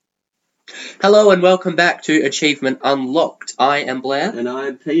Hello and welcome back to Achievement Unlocked. I am Blair. And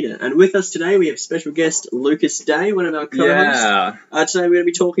I'm Peter. And with us today we have special guest Lucas Day, one of our co-hosts. Yeah. Today we're going to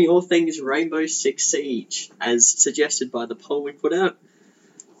be talking all things Rainbow Six Siege, as suggested by the poll we put out.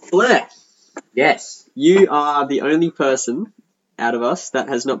 Blair, Yes, you are the only person out of us that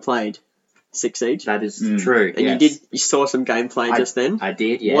has not played Six Siege. that is true. And yes. you saw some gameplay just then. I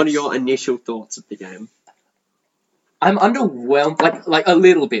did, yes. What are your initial thoughts of the game? I'm underwhelmed, like a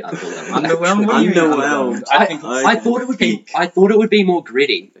little bit underwhelmed. Underwhelmed? What do you mean Underwhelmed. I think I thought it would be more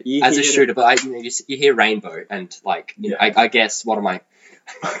gritty You as a hear shooter, but you hear rainbow and I guess what am I?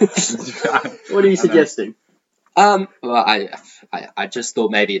 What are you suggesting? Well, I just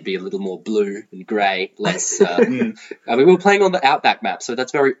thought maybe it'd be a little more blue and grey, less. I mean, we were playing on the Outback map, so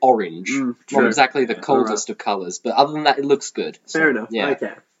that's very orange. Not true. exactly the coldest of colours, but other than that, it looks good. Fair enough. Yeah.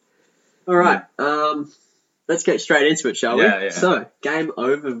 Okay. All right. Let's get straight into it, shall we? Yeah. So, game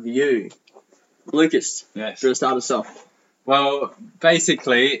overview. Lucas, Yes. do you want to start us off? Well,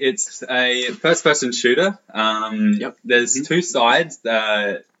 basically, it's a first-person shooter. Yep. There's two sides.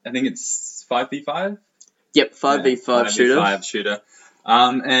 I think it's 5v5. Yep, 5v5 shooter. 5v5 shooter.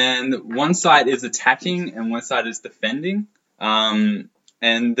 And one side is attacking and one side is defending. And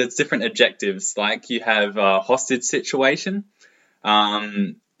there's different objectives. Like you have a hostage situation.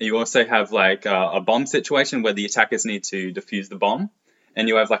 You also have like a bomb situation where the attackers need to defuse the bomb. And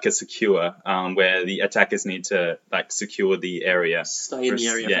you have like a secure where the attackers need to like secure the area. Stay in the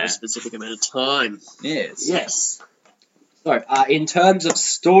area for a specific amount of time. Yes. So, in terms of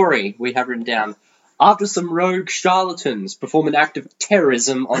story, we have written down, after some rogue charlatans perform an act of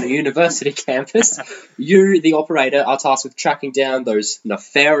terrorism on a university campus, you, the operator, are tasked with tracking down those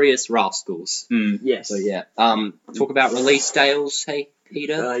nefarious rascals. Yes. So, yeah. Talk about release dales, hey,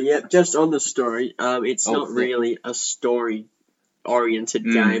 Peter? Yep, just on the story, it's not really a story-oriented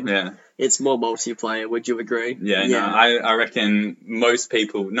game. Yeah. It's more multiplayer, would you agree? Yeah. No, I reckon most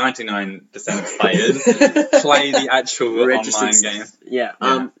people, 99% of players, play the actual online game.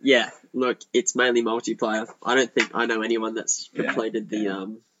 Yeah. Look, it's mainly multiplayer. I don't think I know anyone that's completed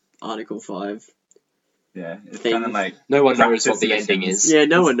the Article 5. Yeah, it's thing. kind of like No one knows practice what the missions. ending is. Yeah,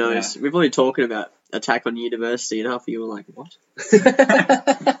 no one knows. We've only talking about Attack on University, and half of you were like, what?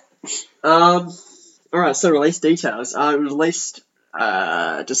 Alright, so release details. Released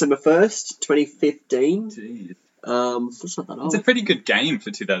December 1st, 2015. Jeez. That's not that old. It's a pretty good game for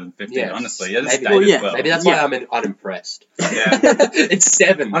 2015, Yes. honestly. It Maybe- stayed well, yeah, as well. Maybe that's why I'm unimpressed. Yeah. It's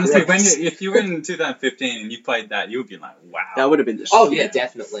 7. Honestly, Yes. if you were in 2015 and you played that, you would be like, wow. That would have been the Oh, shit. yeah,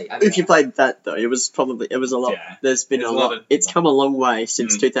 definitely. I mean, If you played that, though, it was a lot. Yeah. There's been There's a a lot lot. of- It's come a long way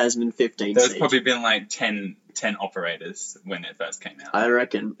since 2015. There's Siege. probably been like 10 operators when it first came out. I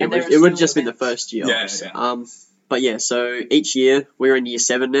reckon. And It there are would have still just been the events. first year. Yeah, obviously. yeah. But yeah, so each year, we're in year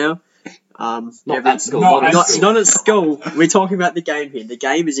 7 now. Not at school. Not at Not at school. We're talking about the game here. The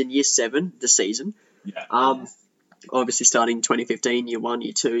game is in year 7, the season. Yeah. Obviously starting 2015, year 1,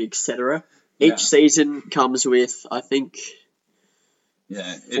 year 2, etc. Yeah. Each season comes with, I think,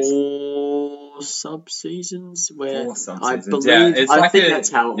 Yeah. 4 sub-seasons where 4 sub-seasons. I believe, Yeah, it's I like think a- that's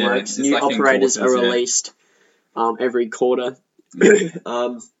how it yeah, works. it's New like in operators are quarters, yeah. released every quarter.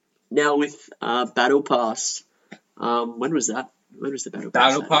 Now with Battle Pass, when was that? When was the Battle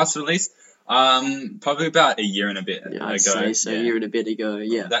Pass? Battle Pass released? Probably about a year and a bit Yeah, I'd ago. say so. A year and a bit ago,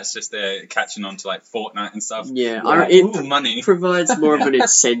 yeah. That's just catching on to like Fortnite and stuff. Yeah, Like, it ooh, money. provides more of an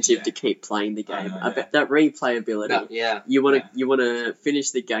incentive to keep playing the I game. know, I yeah. bet that replayability. No, yeah. You want to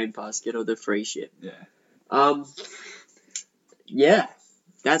finish the Game Pass, get all the free shit. Yeah. Yeah,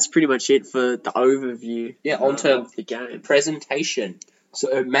 that's pretty much it for the overview. Yeah, onto of the game. presentation.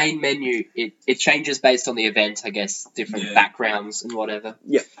 So main menu, it changes based on the event, I guess, different backgrounds and whatever.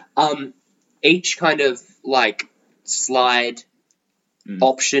 Yeah. Each kind of like slide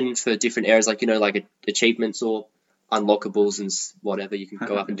option for different areas, like like achievements or unlockables and whatever, you can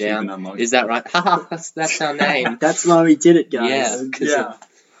go up and down. Unlocked. Is that right? Haha, that's our name. That's why we did it, guys. Yeah, 'cause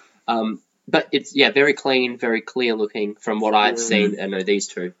Yeah. But it's very clean, very clear looking from what I've seen. I know these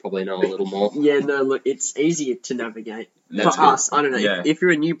two probably know a little more. Yeah, no, look, it's easier to navigate. That's For good. us, I don't know. Yeah. If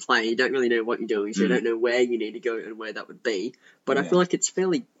you're a new player, you don't really know what you're doing, so you don't know where you need to go and where that would be. But I Yeah. feel like it's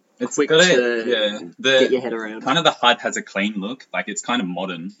fairly It's quick got to it. get your head around. Kind of the HUD has a clean look. Like it's kind of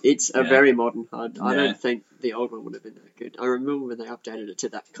modern. It's a Yeah. very modern HUD. I Yeah. don't think the old one would have been that good. I remember when they updated it to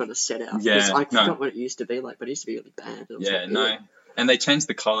that kind of set out. Yeah, 'Cause I no. forgot what it used to be like, but it used to be really bad. It was Yeah, like, no. ugh. And they changed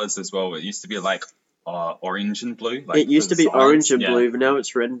the colors as well. It used to be like orange and blue. Like It used for to be the orange sides. and Yeah. blue, but now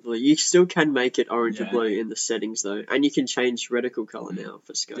it's red and blue. You still can make it orange and Yeah. blue in the settings though, and you can change reticle color now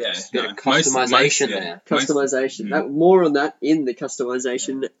for scopes. Yeah, Bit no, of customization yeah. there. Customization. Mm. That more on that in the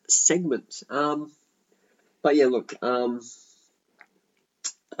customization segment. But yeah, look.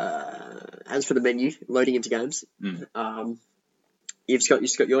 As for the menu, loading into games. You've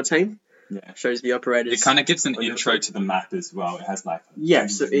got your team. Yeah. Shows the operators. It kind of gives an on your intro phone. to the map as well. It has like Yeah,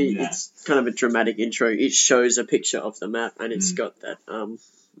 so it's kind of a dramatic intro. It shows a picture of the map, and it's got that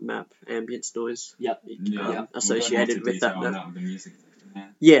map ambience noise. Yep. Associated with that map. With the music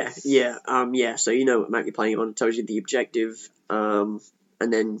section, yeah. Yeah. So you know what map you're playing on. It tells you the objective, and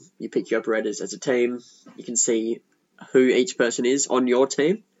then you pick your operators as a team. You can see who each person is on your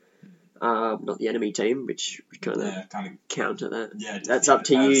team, not the enemy team, which kind of counter that. Yeah, That's up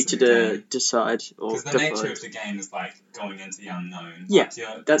to you to decide or because the define. nature of the game is like going into the unknown. Yeah, like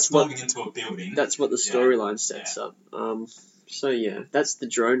you're that's going into a building. That's what the storyline sets up. So yeah, that's the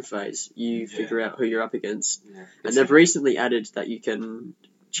drone phase. You figure out who you're up against, and they've recently added that you can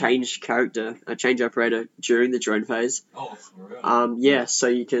change operator during the drone phase. Oh, for real? So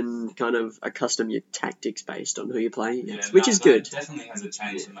you can kind of accustom your tactics based on who you're playing against, Yeah, which is good. Definitely has a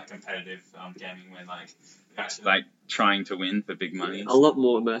change from like competitive gaming where like you're actually like trying to win for big money. A lot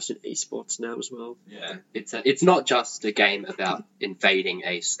more immersed in esports now as well. Yeah. It's not just a game about invading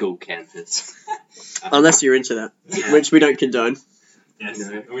a school campus. Unless you're into that, which we don't condone. Yes,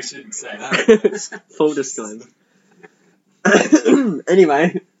 we shouldn't say that. Full disclaimer.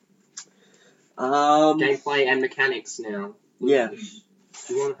 Anyway. Gameplay and mechanics now. Yeah.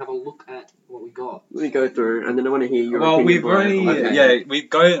 Do you want to have a look at what we got? Let me go through, and then I want to hear your Well, opinion. we've already, Okay. we've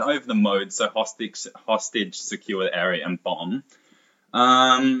gone over the modes, so hostage, secure the area, and bomb.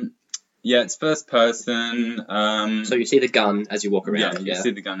 It's first person. So you see the gun as you walk around. You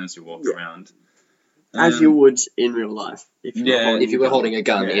see the gun as you walk around. As you would in real life. If you were holding a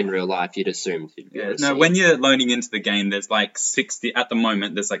gun in real life, you'd assume you'd be able to see. when you're loading into the game, there's like 60, at the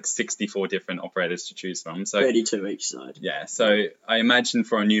moment, there's like 64 different operators to choose from. So 32 each side. Yeah, so I imagine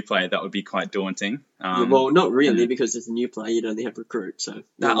for a new player that would be quite daunting. Well, not really, because as a new player, you'd only have recruit, so...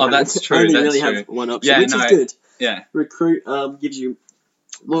 that's true, only that's really true. have one option, which is good. Yeah. Recruit gives you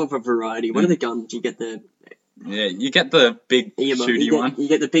more of a variety. One of the guns, you get the... Yeah, you get the big shooty one. You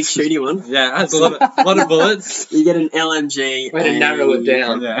get the big shooty one. Yeah, it has a lot of bullets. You get an LMG. Way to narrow it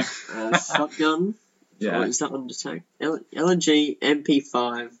down. Yeah. Shotgun. Yeah. Oh, is that on attack? LMG,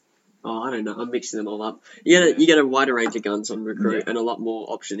 MP5. Oh, I don't know. I'm mixing them all up. You get a wider range of guns on recruit and a lot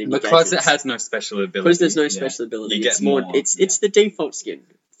more option in Because it has no special ability. Because there's no special ability. You get it's more. more. It's the default skin.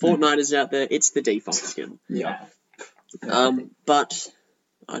 Fortnite is out there. It's the default skin. Yeah. But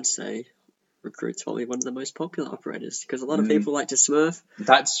I'd say recruit's probably one of the most popular operators because a lot of people like to smurf.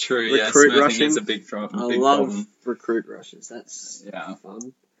 That's true. Recruit Smurfing rushing is a big problem. I love recruit rushes. That's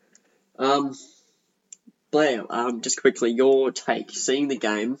fun. Blair, just quickly, your take, seeing the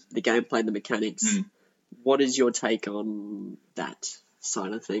game, the gameplay, the mechanics. What is your take on that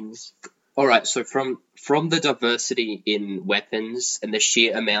side of things? All right, so from the diversity in weapons and the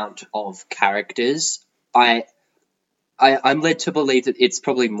sheer amount of characters, I'm led to believe that it's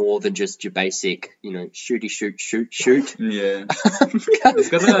probably more than just your basic, shooty, shoot. Yeah. It's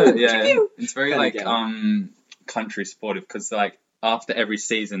got it's very like game. country supportive because like after every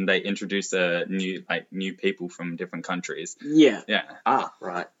season they introduce new people from different countries. Yeah. Yeah. Ah,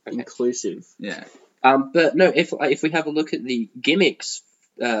 right. Okay. Inclusive. Yeah. But no, if we have a look at the gimmicks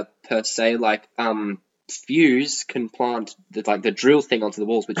per se, like Fuse can plant the drill thing onto the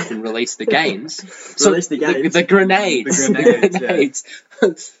walls, which can release the gains. Release the gains. The grenades. The grenades.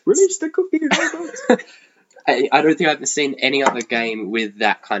 Release the cooking robots. I don't think I've seen any other game with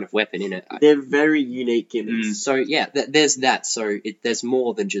that kind of weapon in it. They're very unique gimmicks. So yeah, there's that. So there's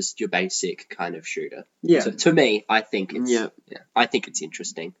more than just your basic kind of shooter. Yeah. So, to me, I think it's I think it's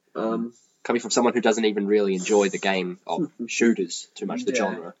interesting. Coming from someone who doesn't even really enjoy the game of shooters too much, the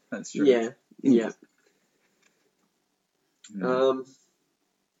genre. That's true. Yeah.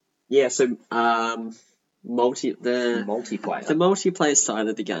 So multiplayer. The multiplayer side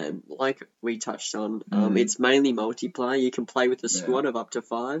of the game, like we touched on, it's mainly multiplayer. You can play with a squad of up to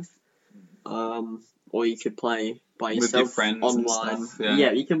 5, or you could play by yourself with your friends online. And stuff,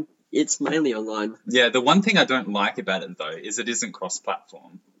 yeah. You can. It's mainly online. Yeah, the one thing I don't like about it though is it isn't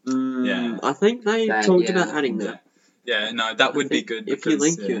cross-platform. I think they talked about adding that. Yeah, no, that would be good if you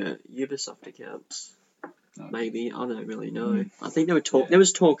link your Ubisoft accounts. Maybe, I don't really know. I think there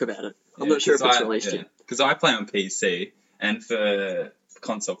was talk about it. I'm not sure if it's released yet. Because I play on PC, and for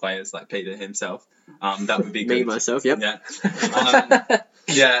console players like Peter himself, that would be good. Me, myself, yep.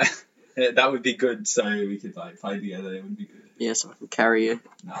 Yeah. Yeah, that would be good. So we could like play together. It would be good. Yeah, so I can carry you.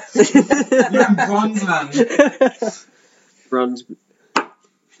 No. You're in bronze, man. Bronze.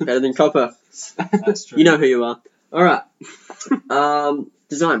 Better than copper. That's true. You know who you are. Alright.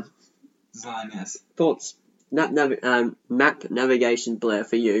 Design. Design, yes. Thoughts? Map navigation Blair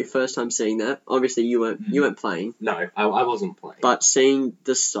for you. First time seeing that. Obviously you weren't playing. No, I wasn't playing. But seeing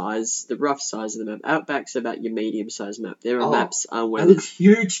the rough size of the map. Outback's about your medium sized map. There are maps where that looks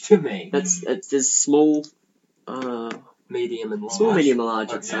huge to me. there's small Medium and large. Small, medium, and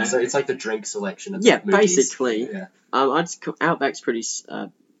large, I'd say. So it's like the drink selection of Yeah, movies. basically. Yeah. Outback's pretty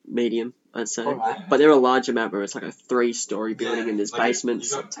medium, I'd say. Alright. But there are larger map where it's like a 3-story building and there's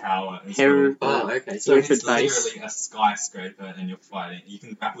basements. You've got tower. Okay. So it's Hereford base. literally a skyscraper and you're fighting. You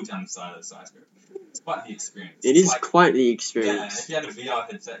can rappel down the side of the skyscraper. It's quite the experience. It is quite the experience. Yeah, if you had a VR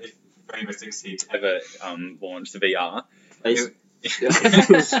headset, if Rainbow Six Siege ever launched VR,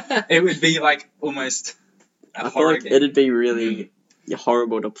 it would be like almost a I feel horror like game. it'd be really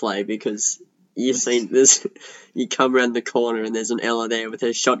horrible to play because you come around the corner and there's an Ella there with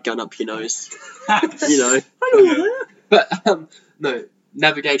her shotgun up your nose. You know. But no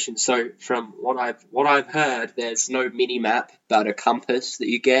navigation. So from what I've heard, there's no mini map, but a compass that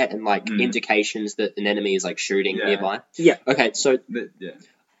you get and like indications that an enemy is like shooting nearby. Yeah. Okay. So Yeah.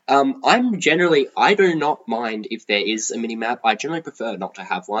 I do not mind if there is a mini map. I generally prefer not to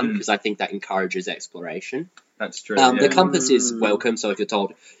have one because I think that encourages exploration. That's true. The compass is welcome, so if you're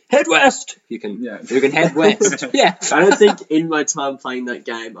told head west, you can head west. Yeah. I don't think in my time playing that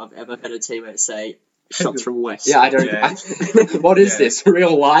game I've ever had a teammate say shots from west. Yeah, I don't. Yeah. What is this?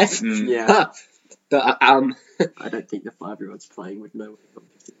 Real life? Yeah. But I don't think the 5-year-olds playing would know.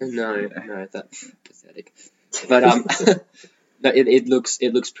 no, that's pathetic. But no, it looks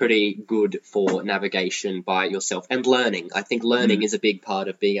pretty good for navigation by yourself and learning. I think learning is a big part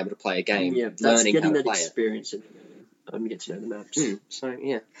of being able to play a game. Yeah, that's learning getting how to that play experience in the game. Get to know the maps. So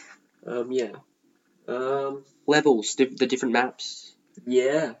yeah. Levels, the different maps.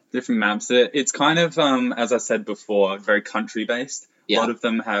 Yeah. Different maps. It's kind of, as I said before, very country based. Yeah. A lot of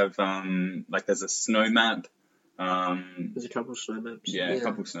them have, like there's a snow map. There's a couple of snow maps. Yeah, a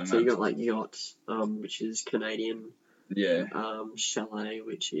couple of snow maps. So you got like Yacht, which is Canadian. Yeah. Chalet,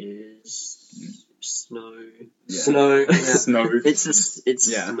 which is snow. Yeah. Snow. Snow. It's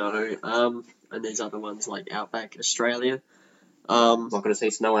snow. And there's other ones like Outback, Australia. I'm not going to say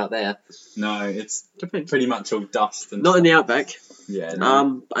snow out there. No, it's Depends. pretty much all dust. And Not in the Outback. Yeah.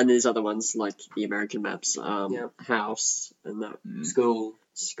 No. And there's other ones like the American maps. House and that. School.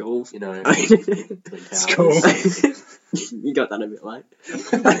 School. You know. School. You got that a bit late.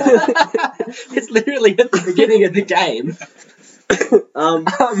 It's literally at the beginning of the game.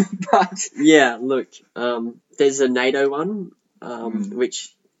 But yeah, look, there's a NATO one,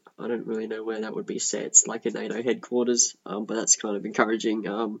 which I don't really know where that would be set. It's like a NATO headquarters, but that's kind of encouraging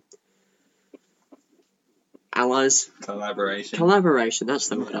allies. Collaboration, that's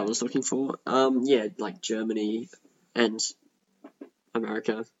the word I was looking for. Yeah, like Germany and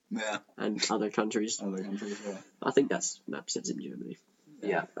America. Yeah. And other countries. Yeah. I think that's map sets in Germany.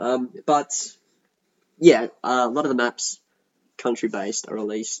 yeah. But yeah, a lot of the maps, country based, are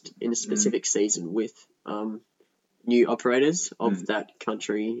released in a specific season with new operators of that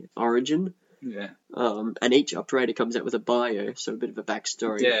country origin. Yeah. And each operator comes out with a bio, so a bit of a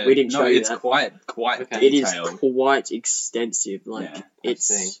backstory. Yeah. We didn't show you it's that. quite It is detailed. quite extensive. Like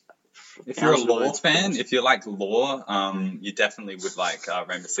it's. If you're a lore words. fan, if you like lore, you definitely would like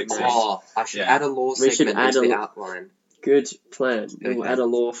Rainbow Six Siege. Oh, I should add a lore We should segment add into the a- outline. Good plan. We'll Okay. add a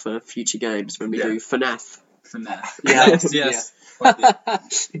lore for future games when we do FNAF. FNAF. Yeah. Yes.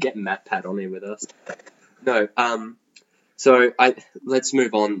 Get Matt Pat on here with us. No, so let's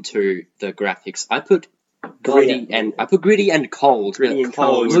move on to the graphics. I put gritty and cold. Gritty and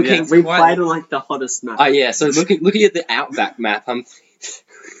cold. Looking, We played on like the hottest map. yeah. So looking at the Outback map,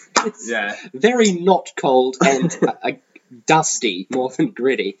 it's very not cold and dusty more than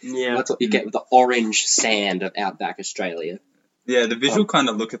gritty. Yeah. That's what you get with the orange sand of Outback Australia. Yeah, the visual kind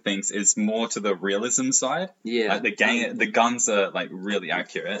of look of things is more to the realism side. Yeah. Like the guns are like really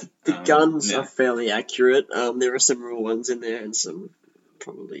accurate. The guns are fairly accurate. There are some real ones in there and some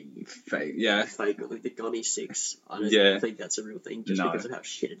probably fake. Yeah. fake. Like the Gunny 6. I don't think that's a real thing just because of how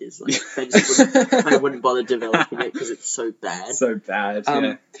shit it is. Like they wouldn't bother developing it because it's so bad. So bad.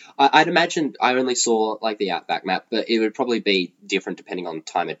 I'd imagine I only saw like the Outback map, but it would probably be different depending on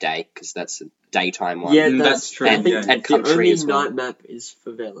time of day because that's daytime one. Yeah, that's true. And, yeah. and The country only as well. night map is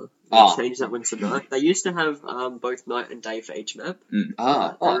Favela. They Oh. changed that one to night. They used to have both night and day for each map. They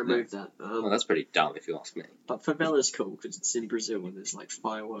removed that. Well, that's pretty dumb if you ask me. But Favela's cool because it's in Brazil and there's like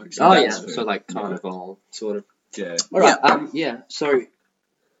fireworks. Oh and yeah, stuff. so like carnival sort of. Yeah. All right. So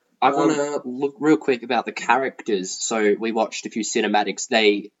I want to look real quick about the characters. So we watched a few cinematics.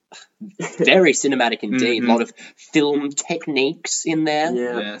 They very cinematic indeed. A lot of film techniques in there.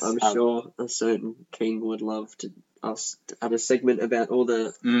 Yeah, Yes. I'm sure a certain king would love to us to have a segment about all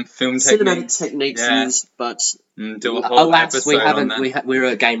the film cinematic techniques Yeah. used, but Do a whole Alas, we episode on haven't. that. We're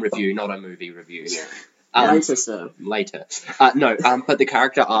a game review, not a movie review. later, sir. Later. But the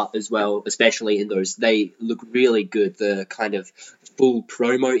character art as well, especially in those, they look really good. The kind of full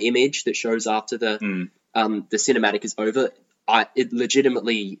promo image that shows after the cinematic is over. It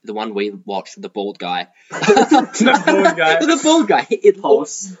legitimately, the one we watched, the bald guy. The bald guy. The bald guy.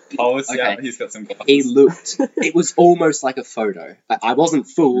 Pulse. Pulse, Okay. yeah, he's got some glasses. He looked. It was almost like a photo. I wasn't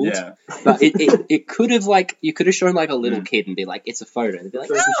fooled. Yeah. But it could have you could have shown like a little kid and be like, it's a photo. And they'd be like,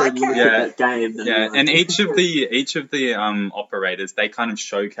 That game. Then Yeah, and each of the operators, they kind of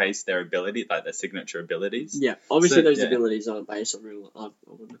showcase their ability, like their signature abilities. Yeah, obviously So, those yeah. abilities aren't based on real. I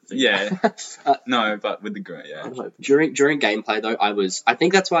wouldn't think. Yeah. No, but with the great, yeah. I'm hoping. During gameplay though, I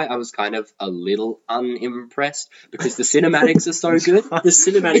think that's why I was kind of a little unimpressed because the cinematics are so good. The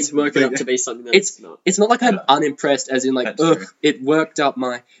cinematics work it up to be something that it's not. It's not like I'm unimpressed as in like, That's true. it worked up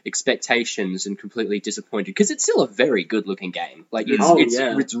my expectations and completely disappointed because it's still a very good looking game. Like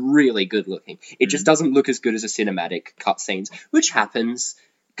it's really good looking. It just doesn't look as good as a cinematic cutscenes, which happens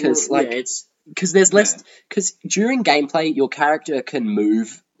because there's less because during gameplay your character can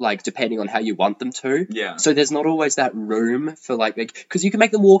move like depending on how you want them to. Yeah. So there's not always that room for like because you can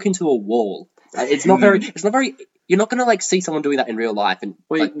make them walk into a wall. It's not very. You're not gonna like see someone doing that in real life, and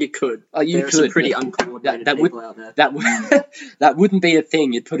You could. you There's could. some pretty uncoordinated people out there. That wouldn't be a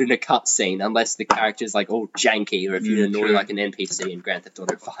thing you'd put in a cutscene unless the character's like all janky or if you annoy true. like an NPC in Grand Theft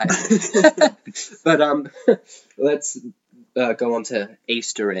Auto 5. But let's go on to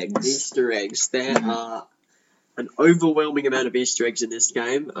Easter eggs. Easter eggs. There are an overwhelming amount of Easter eggs in this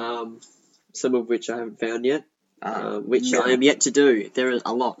game. Some of which I haven't found yet. Which I am yet to do. There are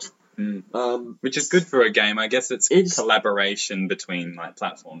a lot. Which is good for a game. I guess it's collaboration between like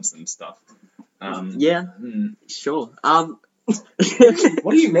platforms and stuff. Sure.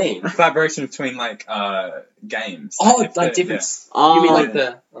 What do you mean? Collaboration between like games. Oh, If like they're- different. yeah. You mean like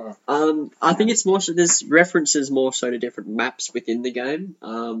the? I think it's more so. There's references more so to different maps within the game.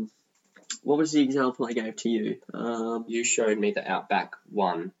 What was the example I gave to you? You showed me the Outback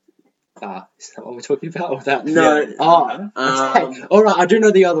one. Is that what we're talking about? Or that? No. Yeah. Okay. All right. I do know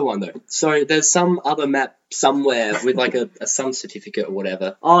the other one though. So there's some other map somewhere with like a some certificate or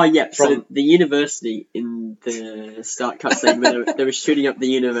whatever. Oh yeah. So From- the university in the start cutscene, where they were shooting up the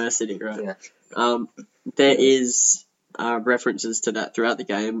university, right? Yeah. There is references to that throughout the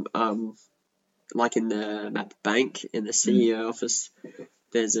game. Like in the map bank in the CEO office.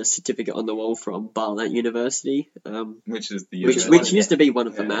 There's a certificate on the wall from Barnet University, Which is the which used to be one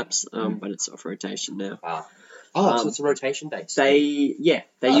of the maps, but it's off rotation now. So it's a rotation base. They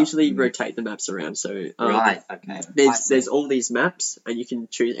usually rotate the maps around. So Right. Okay. there's all these maps, and you can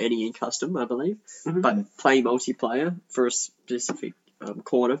choose any in custom, I believe. But playing multiplayer for a specific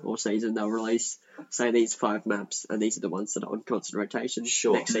quarter or season, they'll release say these 5 maps, and these are the ones that are on constant rotation.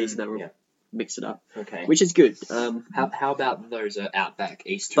 Sure. Next season they will mix it up. Okay. Which is good. How about those Outback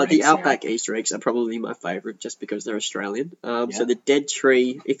Easter But eggs? the Outback Easter eggs are probably my favourite just because they're Australian. Yeah. So the dead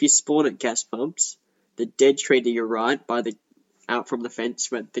tree, if you spawn at gas pumps, the dead tree to your right out from the fence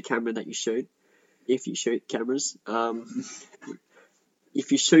with the camera that you shoot, if you shoot cameras,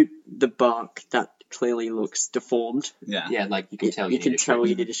 if you shoot the bark, that clearly looks deformed. Yeah, like you can tell you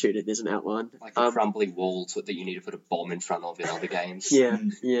need to shoot it. There's an outline. Like the crumbly walls that you need to put a bomb in front of in other games. Yeah.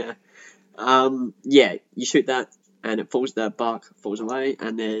 You shoot that, and the bark falls away,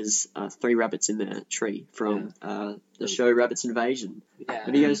 and there's 3 rabbits in the tree from the show Rabbit's Invasion. Yeah.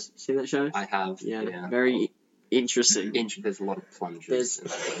 Have you guys seen that show? I have. Yeah. Very interesting. There's a lot of plungers.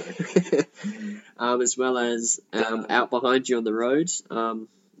 As well as out behind you on the road,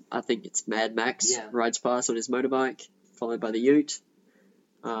 I think it's Mad Max rides past on his motorbike, followed by the Ute,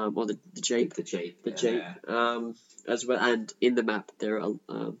 or the Jeep. The Jeep. The Jeep. As well, and in the map there are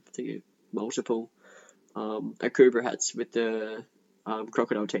I think multiple Akubra hats with the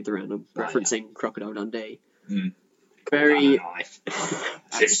crocodile teeth around them, referencing Crocodile Dundee. Very.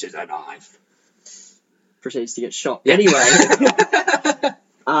 This is a knife. Proceeds to get shot. Anyway,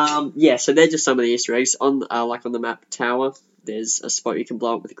 Yeah, so they're just some of the Easter eggs. On the map Tower, there's a spot you can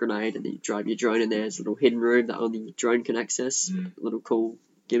blow up with a grenade, and then you drive your drone in there. There's a little hidden room that only your drone can access. Little cool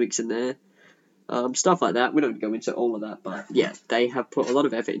gimmicks in there. Stuff like that. We don't go into all of that, but yeah, they have put a lot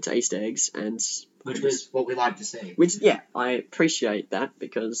of effort into Easter eggs, and which is what we like to see. Which, yeah, I appreciate that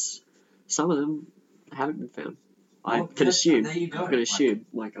because some of them haven't been found. I can assume. There you go. I can assume.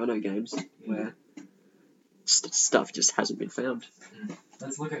 Like, I know games where stuff just hasn't been found.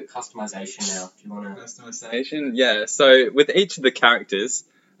 Let's look at customization now. Do you want to... Customization? Yeah, so with each of the characters,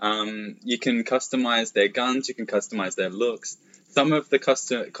 you can customize their guns, you can customize their looks. Some of the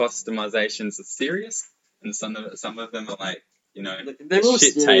customizations are serious, and some of them are like, you know, they're all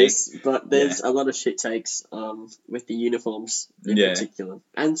shit serious, takes. but there's a lot of shit takes with the uniforms in particular,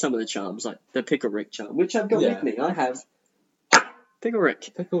 and some of the charms, like the Pickle Rick charm, which I've got with me. I have Pickle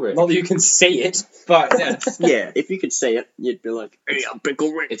Rick. Not that you can see it, but yes. Yeah, if you could see it, you'd be like, hey, I'm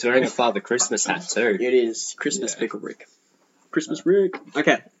Pickle Rick. It's wearing a Father Christmas hat too. It is Christmas Pickle Rick. Christmas Rick.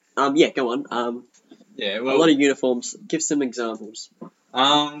 Okay. Yeah, go on. Yeah, well, a lot of uniforms. Give some examples.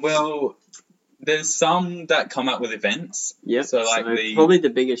 Well, there's some that come up with events. Yep. So probably the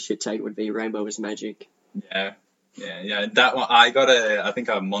biggest shit take would be Rainbow is Magic. Yeah. That one, I think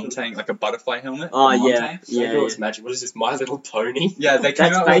a Montaigne, like a butterfly helmet. Oh, yeah. Rainbow is Magic. What is this, My Little Pony? Yeah, they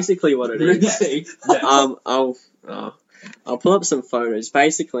came That's basically what it is. Yeah. I'll pull up some photos.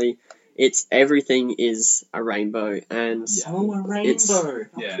 Basically, it's everything is a rainbow, and a rainbow.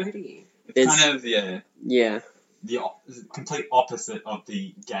 How pretty. It's kind of the complete opposite of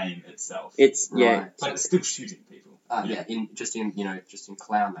the game itself. It's but it's still shooting people. In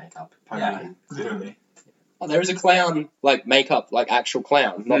clown makeup. Literally. Oh, there is a clown makeup, actual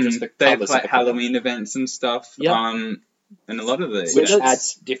clown, not just the colours. They have Halloween events and stuff. Yep. And a lot of the which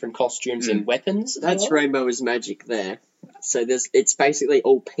adds different costumes and weapons. That's Rainbow is Magic there. So it's basically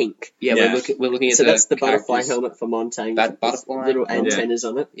all pink. Yeah, we're looking at. So that's the butterfly helmet for Montaigne. That butterfly, little antennas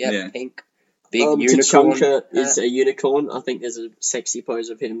on it. Yeah, pink. Big unicorn. Tachanka is a unicorn. I think there's a sexy pose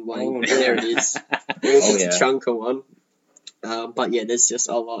of him laying. There it is. There's the Tachanka one. But yeah, there's just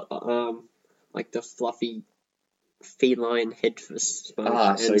a lot. Like the fluffy feline head for so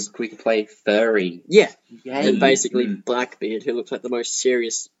we can play furry. Yeah. Yay. And basically Blackbeard, who looks like the most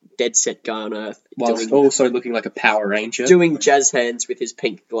serious dead set guy on earth. Whilst also looking like a Power Ranger. Doing jazz hands with his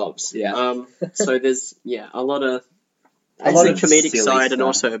pink gloves. Yeah. So there's, a lot of comedic side stuff. And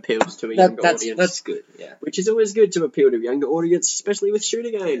also appeals to a younger audience. That's good, yeah. Which is always good to appeal to a younger audience, especially with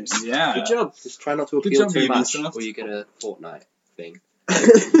shooter games. Yeah. Good job. Just try not to appeal too much, or you get a Fortnite thing.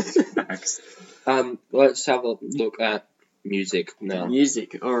 Let's have a look at music now.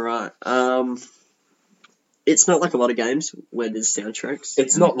 Music, alright. It's not like a lot of games where there's soundtracks.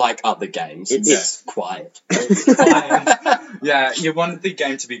 It's not like other games. It's quiet. Yeah, you want the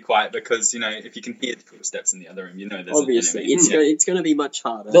game to be quiet because, if you can hear the footsteps in the other room, there's obviously, an enemy. It's going to be much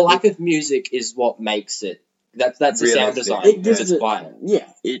harder. The lack of music is what makes it. That's the sound design. It gives it's quiet. Yeah,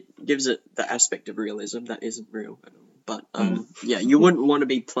 it gives it the aspect of realism that isn't real at all. But, you wouldn't want to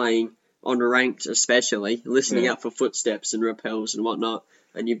be playing on ranked, especially, listening out for footsteps and rappels and whatnot,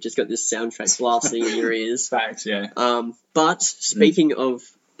 and you've just got this soundtrack blasting in your ears. Facts, yeah. But speaking of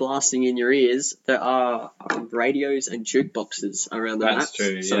blasting in your ears, there are radios and jukeboxes around the maps.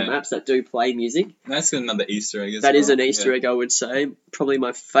 True, Some maps that do play music. That's another Easter egg. That is an Easter egg, I would say. Probably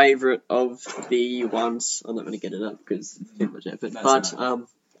my favourite of the ones. I'm not going to get it up because it's too much effort.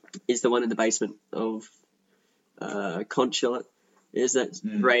 Is the one in the basement of Consulate. Is that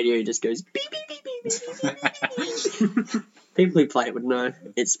radio just goes beep beep beep beep beep beep beep. People who play it would know.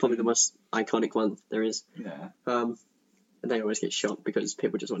 It's probably the most iconic one there is. Yeah. And they always get shot because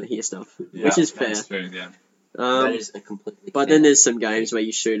people just want to hear stuff, which is fair. That's true, yeah. That is a completely. But then there's some games where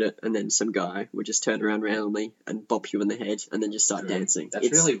you shoot it, and then some guy will just turn around randomly and bop you in the head, and then just start dancing. That's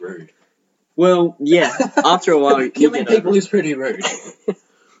really rude. Well, yeah. After a while, killing people is pretty rude.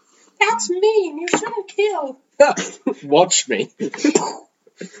 That's mean. You shouldn't kill. Watch me.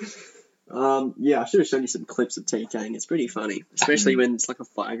 I should have shown you some clips of TKing. It's pretty funny, especially when it's like a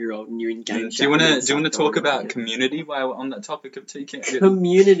 5-year-old and you're in game. Do you want to talk about community while we're on that topic of TK?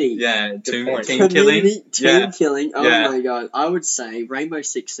 Community. Yeah, team killing. Team killing. Oh my god! I would say Rainbow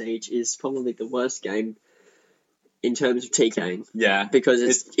Six Siege is probably the worst game in terms of TKing. Yeah, because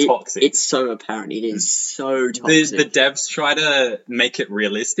it's toxic. It's so apparent. It is so toxic. The devs try to make it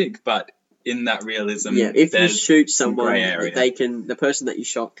realistic, but in that realism, if you shoot someone, the person that you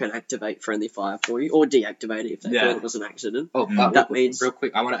shot can activate friendly fire for you, or deactivate it if they thought it was an accident. That means real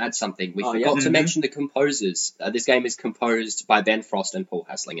quick. I want to add something. We forgot to mention the composers. This game is composed by Ben Frost and Paul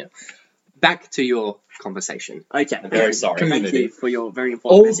Haslinger. back to your conversation. Okay. I'm very sorry. Thank Community. you for your very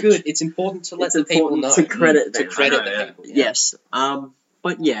important All message. good. It's important to let It's the people important know. to credit To them. credit I know, the yeah. people. Yes.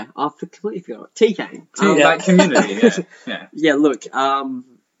 But yeah, I completely forgot. TK. Like community, yeah. Yeah, look,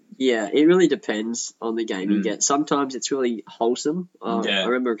 yeah, it really depends on the game you Mm. get. Sometimes it's really wholesome. Yeah. I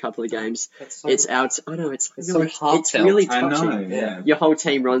remember a couple of games. That's so, It's out. I know it's It's really, so it's heartfelt. really I touching. know, yeah. Your whole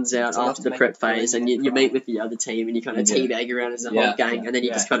team runs out It's enough after to the make prep it feel phase, like and you cry. meet with the other team, and you kind of Yeah. teabag around as a Yeah. whole gang, and then you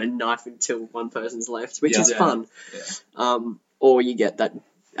Yeah. just kind of knife until one person's left, which Yeah. is Yeah. fun. Yeah. Or you get that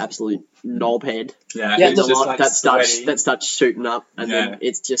absolute knobhead Yeah, Yeah, it's look, just like that sweaty. starts shooting up, and Yeah. then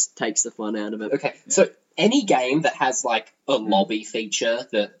it just takes the fun out of it. Okay, so any game that has like a lobby feature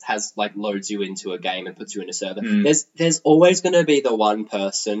that has like loads you into a game and puts you in a server, there's always going to be the one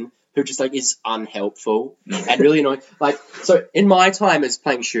person who just like is unhelpful and really annoying. Like, so in my time as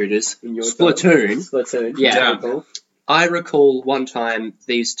playing shooters, In your Splatoon, yeah. Cool. I recall one time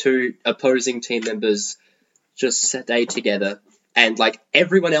these two opposing team members just stayed together. And like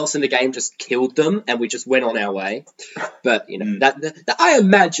everyone else in the game just killed them, and we just went on our way. But you know that I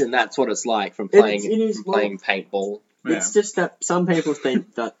imagine that's what it's like from playing It is, playing paintball. It's just that some people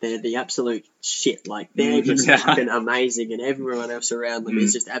think that they're the absolute shit. Like, they're just Yeah. fucking amazing, and everyone else around them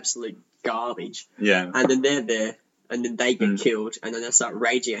is just absolute garbage. Yeah. And then they're there, and then they get killed, and then they start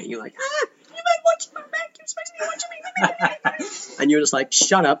raging at you like, you ain't watching my back, you're supposed to be watching me. And you're just like,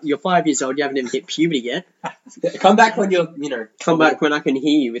 shut up, you're 5 years old, you haven't even hit puberty yet. Come back when you're, Come back when I can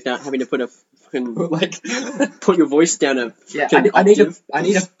hear you without having to put a fucking, put your voice down a Yeah, fucking I need octave.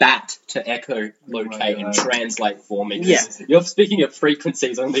 a bat to echo locate and God. translate for me. Yeah. You're speaking of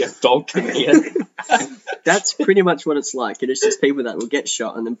frequencies only a dog can hear. That's pretty much what it's like. It is just people that will get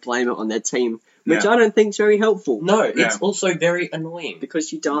shot and then blame it on their team, which I don't think is very helpful. No, Yeah. it's also very annoying.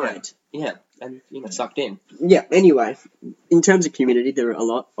 Because you died. Yeah, and sucked in. Yeah, anyway, in terms of community, there are a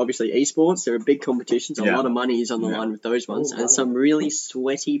lot. Obviously, esports, there are big competitions. A Yeah. lot of money is on the Yeah. line with those ones. Oh, and wow. some really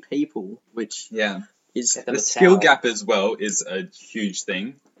sweaty people, which Yeah. is Get them The a skill towel. gap as well is a huge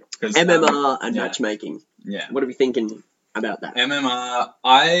thing. 'Cause, MMR and yeah. matchmaking. Yeah. What are we thinking about that? MMR,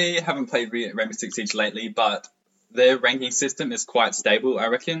 I haven't played Rainbow Six Siege lately, but their ranking system is quite stable, I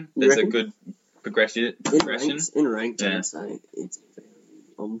reckon. You There's reckon? a good progression. In ranked, Yeah. I'd say it's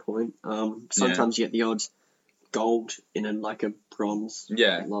on point. Sometimes you get the odd gold in a bronze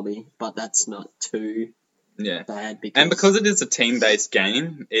Yeah. lobby, but that's not too Yeah. bad because And because it is a team-based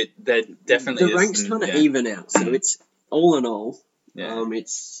game, there definitely the is ranks some- kind of yeah. even out. So it's all in all, Yeah.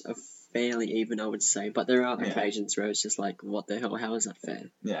 it's a fairly even, I would say. But there are Yeah. occasions where it's just like, what the hell? How is that fair?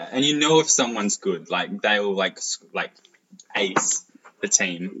 Yeah, and you know if someone's good, like they'll like ace the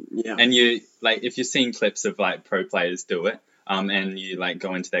team, Yeah. and you like if you're seeing clips of like pro players do it, and you like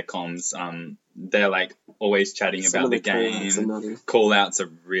go into their comms, they're like always chatting Some about of the call-outs are game. nutty. Call outs are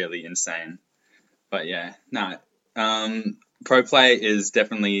really insane, but yeah, no, pro play is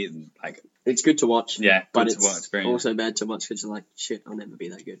definitely like It's good to watch. yeah, But good it's to watch. Very also bad to watch because you're like, shit, I'll never be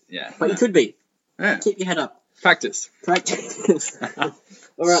that good. yeah, But no. you could be. Yeah. Keep your head up. Practice. Practice.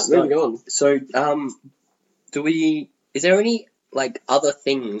 All right, So- moving on. So, is there any like other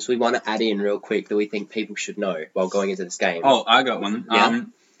things we want to add in real quick that we think people should know while going into this game? Oh, I got one. Yeah.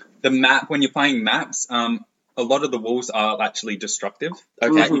 The map, when you're playing maps, a lot of the walls are actually destructive.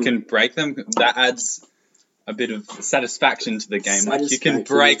 Okay. You can break them. That adds a bit of satisfaction to the game. Like you can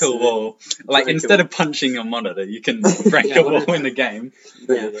Satisfaction, break a so wall. Like break a instead wall. of punching your monitor, you can break a wall in the game.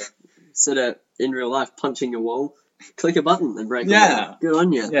 Yeah. Instead of in real life punching a wall, click a button and break a Yeah. wall. Good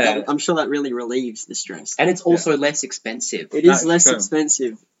on you. Yeah. I'm sure that really relieves the stress. And it's also less expensive. It is That's less true.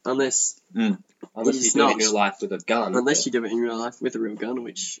 expensive unless Unless It you is do it in not. real life with a gun. you do it in real life with a real gun,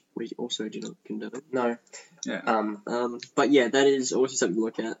 which we also do not condone. No. Yeah. But yeah, that is also something to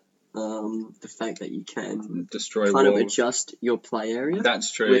look at. The fact that you can Destroy kind of walls. adjust your play area.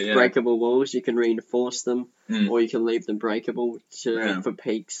 That's true. With Yeah. breakable walls, you can reinforce them, Mm. or you can leave them breakable Yeah. for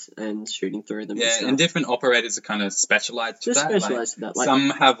peaks and shooting through them. Yeah, and stuff. and different operators are kind of specialized to Just that. Like, specialized in that. Like, some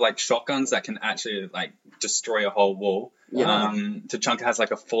have like shotguns that can actually like destroy a whole wall. Yeah. Tachanka has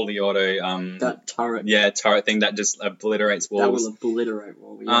like a fully auto that turret turret thing that just obliterates that walls. will obliterate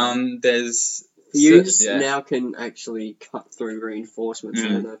wall. Yeah. There's Fuse yeah. now can actually cut through reinforcements. I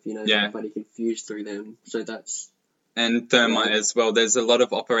don't know if you know Yeah. that, but he can fuse through them. So that's And Thermite as well. There's a lot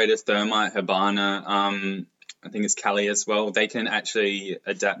of operators, Thermite, Habana, I think it's Kali as well. They can actually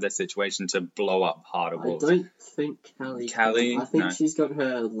adapt their situation to blow up harder I walls. don't think Callie. Callie? I think No. she's got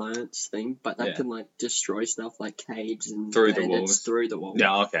her lance thing, but that Yeah. can like destroy stuff like caves and Through the bandits walls. through the wall.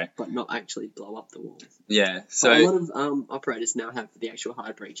 Yeah, okay. But not actually blow up the wall. Yeah, So a so, lot of operators now have the actual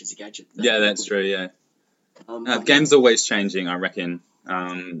hard breach as a gadget. yeah, that's true, yeah. The But game's always changing, I reckon.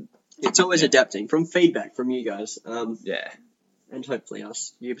 It's always adapting from feedback from you guys. Yeah. And hopefully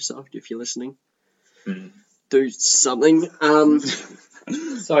us, Ubisoft, if you're listening, Mm. do something.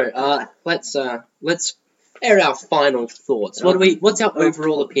 So let's air our final thoughts. What's our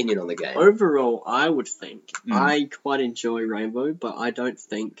overall opinion on the game? Overall, I would think I quite enjoy Rainbow, but I don't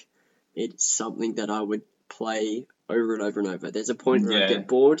think it's something that I would play over and over and over. There's a point where I get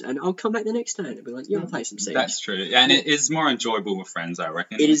bored, and I'll come back the next day and be like, "Yeah, I'll play some Siege." That's true, and it is more enjoyable with friends, I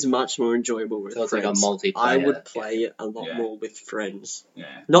reckon. It is much more enjoyable with So it's friends. like a multiplayer. I would play it a lot more with friends. Yeah.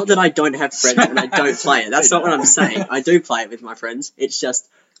 Not that I don't have friends and I don't play it. That's not what I'm saying. I do play it with my friends. It's just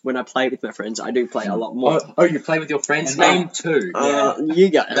when I play with my friends, I do play a lot more. Oh, you play with your friends? Name two. You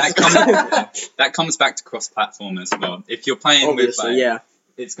guys. That comes back to cross-platform as well. If you're playing Obviously, with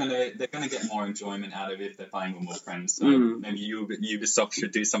they're gonna get more enjoyment out of it if they're playing with more friends. So maybe Ubisoft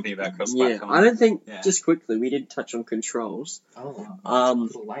should do something about cross-platform. Yeah, I don't think. Just quickly, we did touch on controls. Oh, a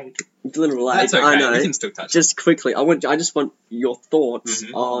little late. That's okay. I know. We can still touch. Just quickly, I just want your thoughts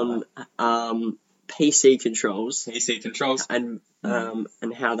on PC controls. PC controls And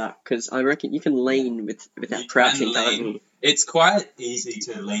how that, because I reckon you can lean with that crouching, can't you? It's quite easy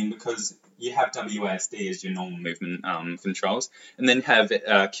to lean because you have WASD as your normal movement controls, and then have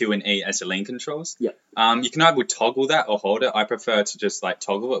Q and E as your lean controls. Yeah. You can either toggle that or hold it. I prefer to just like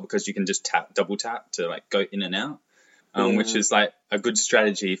toggle it because you can just double tap to like go in and out, which is like a good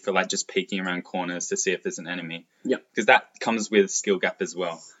strategy for like just peeking around corners to see if there's an enemy. Yeah. Because that comes with skill gap as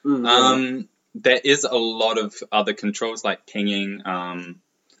well. There is a lot of other controls like pinging.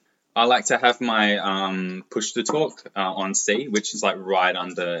 I like to have my push to talk on C, which is like right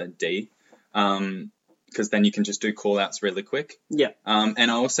under D, because then you can just do callouts really quick. Yeah.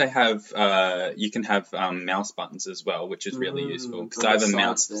 And I also have you can have mouse buttons as well, which is really useful because I have a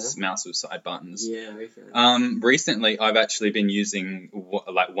mouse with side buttons. Yeah. Okay. Recently, I've actually been using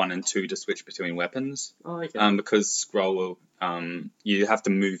like 1 and 2 to switch between weapons. Oh, okay. Because scroll will. You have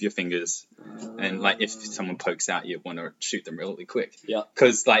to move your fingers, and like if someone pokes out, you want to shoot them really quick. Yeah.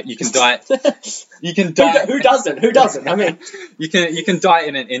 Because like you can die. You can die. Who doesn't? Who doesn't? I mean, you can die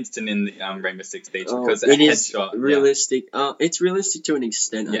in an instant in the Rainbow Six Siege because it is headshot. realistic. It's realistic to an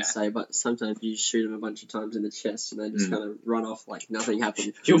extent, I'd say, but sometimes you shoot them a bunch of times in the chest and they just kind of run off like nothing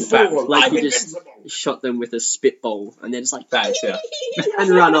happened. You're fat. Like you just shot them with a spitball and they're just like Facts, and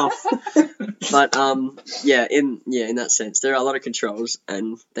run off. But in that sense, there are a lot of controls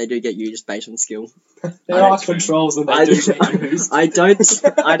and they do get used based on skill. There are controls and they do get used. I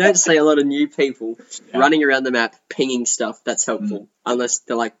don't see a lot of new people running around the map pinging stuff that's helpful, unless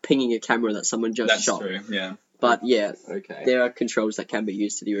they're like pinging a camera that someone just shot. That's true, yeah. But okay. There are controls that can be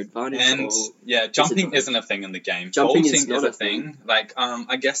used to your advantage. And jumping isn't a thing in the game. Jumping Vaulting is not a thing. Like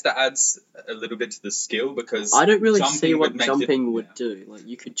I guess that adds a little bit to the skill because I don't really see what jumping would do. Like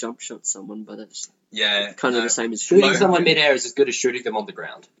you could jump shot someone, but it's kind of the same as shooting someone midair is as good as shooting them on the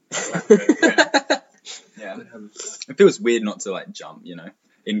ground. It feels weird not to like jump,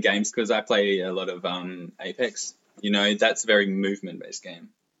 in games because I play a lot of Apex. That's a very movement based game.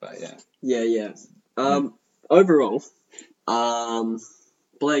 But yeah. Overall,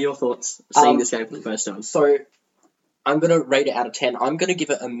 Blair, your thoughts seeing this game for the first time? So, I'm going to rate it out of 10. I'm going to give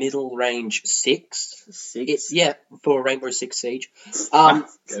it a middle range 6. 6? For Rainbow Six Siege.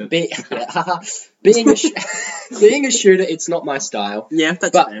 Being a shooter, it's not my style. Yeah,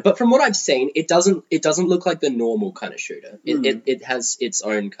 that's fair. But from what I've seen, it doesn't look like the normal kind of shooter. It has its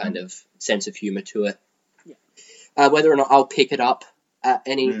own kind of sense of humor to it. Yeah. Whether or not I'll pick it up at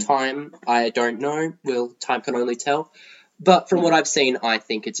any time, I don't know. Time can only tell. But from what I've seen, I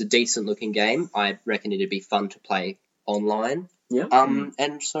think it's a decent looking game. I reckon it'd be fun to play online. Yeah.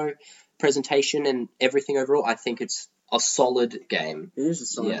 And so presentation and everything overall, I think it's a solid game. It is a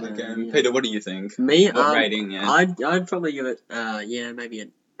solid game. Yeah. Peter, what do you think? Me, what rating? Yeah. I'd probably give it maybe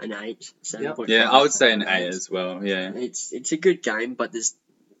an 8, 7.5. Yeah, I would say an 8 as well. Yeah. It's a good game, but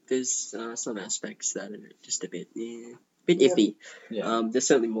there's some aspects that are just a bit iffy. Yeah. There's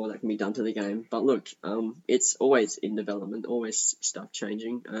certainly more that can be done to the game. But look, it's always in development, always stuff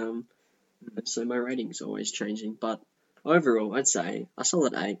changing. So my rating's always changing. But overall, I'd say a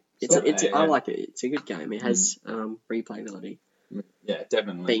solid 8. I like it. It's a good game. It has replayability. Yeah,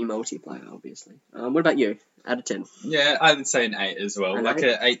 definitely. Being multiplayer, obviously. What about you? Out of 10? Yeah, I'd say an 8 as well. An like 8?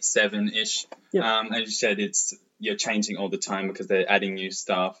 an 8-7-ish. Yeah. As you said, you're changing all the time because they're adding new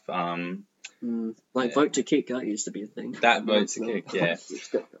stuff. Vote to kick, that used to be a thing. That vote to kick, yeah. It's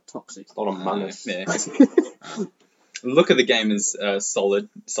got toxic. It's not Among Us. Yeah. Look of the game is solid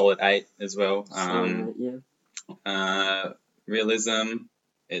 8 as well. Realism,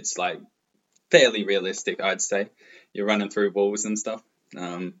 it's like fairly realistic, I'd say. You're running through walls and stuff.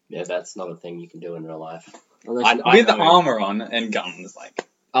 Yeah, that's not a thing you can do in real life. Unless I With know. armor on and guns, like.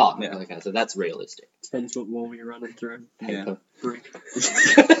 Oh, Yeah. okay, so that's realistic. depends what wall you're running through. Yeah. Brick.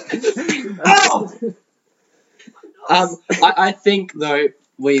 Oh! I think, though,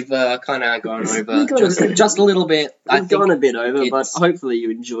 we've kind of gone over just a little bit. We've gone a bit over, but it's- hopefully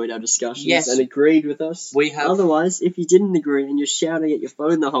you enjoyed our discussions Yes. and agreed with us. We have... Otherwise, if you didn't agree and you're shouting at your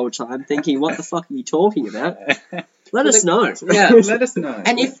phone the whole time, thinking, what the fuck are you talking about? Let us know. Yeah, Let us know.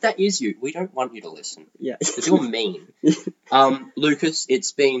 And if that is you, we don't want you to listen. Yeah. Because you're mean. Lucas,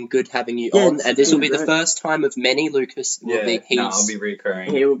 it's been good having you Yeah, on, it's and this will been be the great. first time of many. Lucas will be I'll be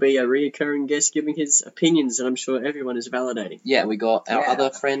recurring. He will be a reoccurring guest giving his opinions, and I'm sure everyone is validating. Yeah, we got our other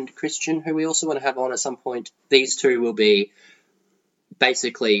friend Christian, who we also want to have on at some point. These two will be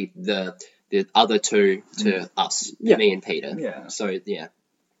basically the other two to us, Yeah. me and Peter. Yeah. So yeah,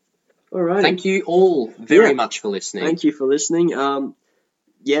 All right. thank you all very much for listening. Thank you for listening.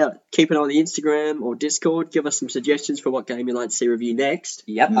 Keep an eye on the Instagram or Discord. Give us some suggestions for what game you'd like to see review next.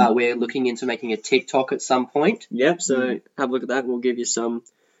 Yep, we're looking into making a TikTok at some point. Yep, so have a look at that. We'll give you some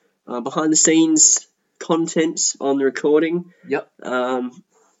behind the scenes content on the recording. Yep.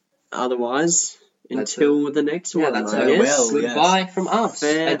 Otherwise, That's until the next one, that's I a guess. Well, goodbye from us.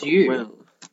 Adieu. Farewell.